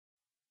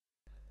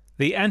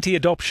The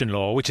anti-adoption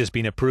law, which has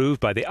been approved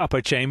by the upper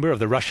chamber of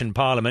the Russian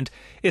parliament,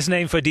 is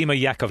named for Dima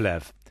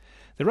Yakovlev.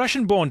 The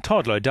Russian-born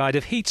toddler died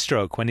of heat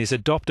stroke when his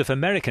adoptive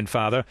American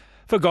father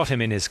forgot him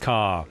in his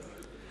car.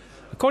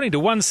 According to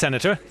one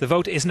senator, the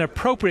vote is an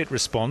appropriate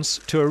response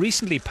to a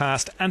recently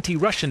passed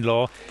anti-Russian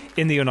law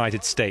in the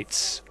United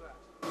States.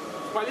 The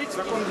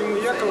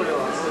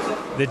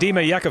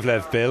Dima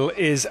Yakovlev Bill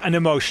is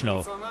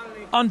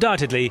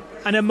undoubtedly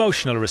an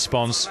emotional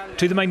response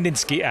to the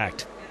Magnitsky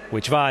Act,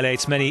 which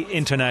violates many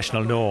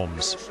international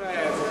norms.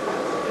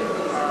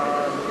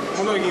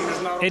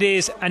 It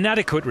is an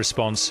adequate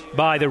response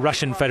by the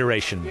Russian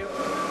Federation.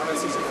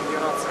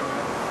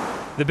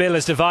 The bill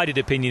has divided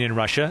opinion in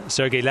Russia.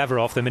 Sergey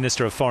Lavrov, the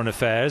Minister of Foreign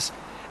Affairs,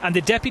 and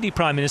the Deputy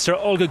Prime Minister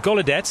Olga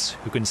Golodets,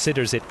 who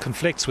considers it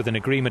conflicts with an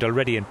agreement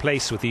already in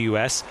place with the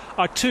US,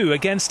 are too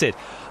against it.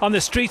 On the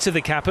streets of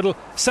the capital,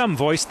 some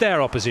voiced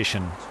their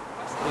opposition.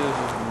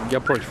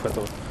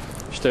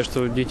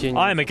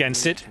 I am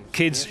against it.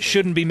 Kids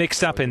shouldn't be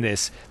mixed up in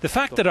this. The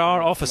fact that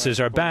our officers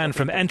are banned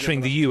from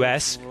entering the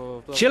US,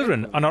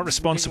 children are not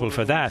responsible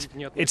for that.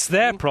 It's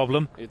their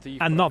problem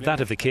and not that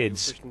of the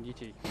kids.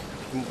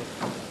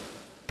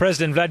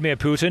 President Vladimir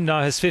Putin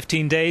now has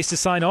 15 days to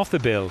sign off the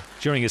bill.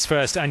 During his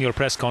first annual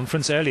press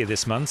conference earlier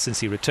this month,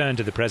 since he returned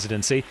to the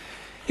presidency,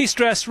 he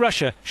stressed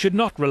Russia should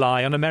not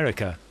rely on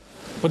America.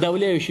 The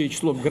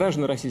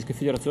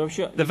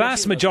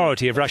vast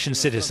majority of Russian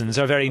citizens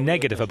are very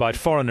negative about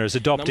foreigners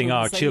adopting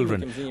our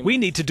children. We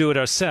need to do it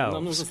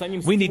ourselves.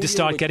 We need to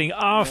start getting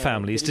our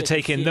families to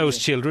take in those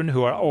children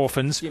who are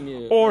orphans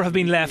or have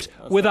been left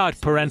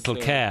without parental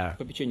care.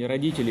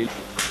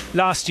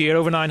 Last year,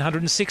 over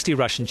 960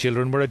 Russian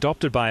children were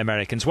adopted by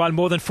Americans, while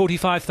more than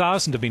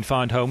 45,000 have been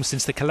found home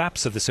since the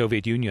collapse of the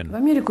Soviet Union.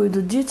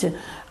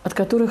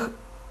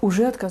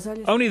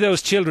 Only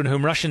those children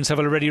whom Russians have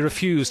already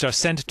refused are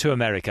sent to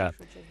America.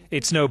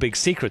 It's no big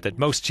secret that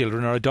most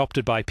children are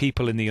adopted by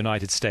people in the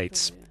United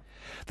States.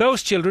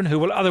 Those children who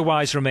will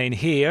otherwise remain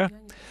here,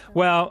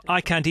 well, I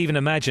can't even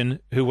imagine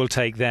who will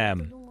take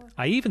them.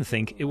 I even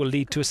think it will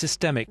lead to a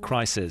systemic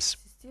crisis.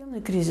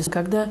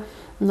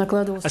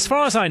 As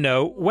far as I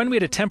know, when we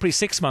had a temporary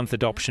 6-month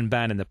adoption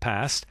ban in the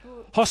past,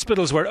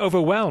 hospitals were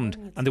overwhelmed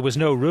and there was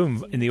no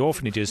room in the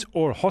orphanages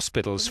or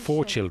hospitals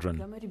for children.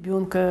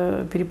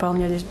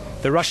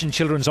 The Russian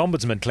Children's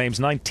Ombudsman claims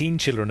 19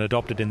 children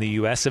adopted in the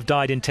US have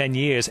died in 10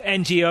 years.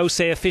 NGOs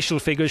say official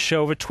figures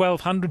show over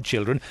 1,200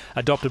 children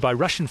adopted by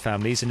Russian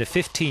families in a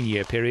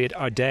 15-year period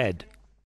are dead.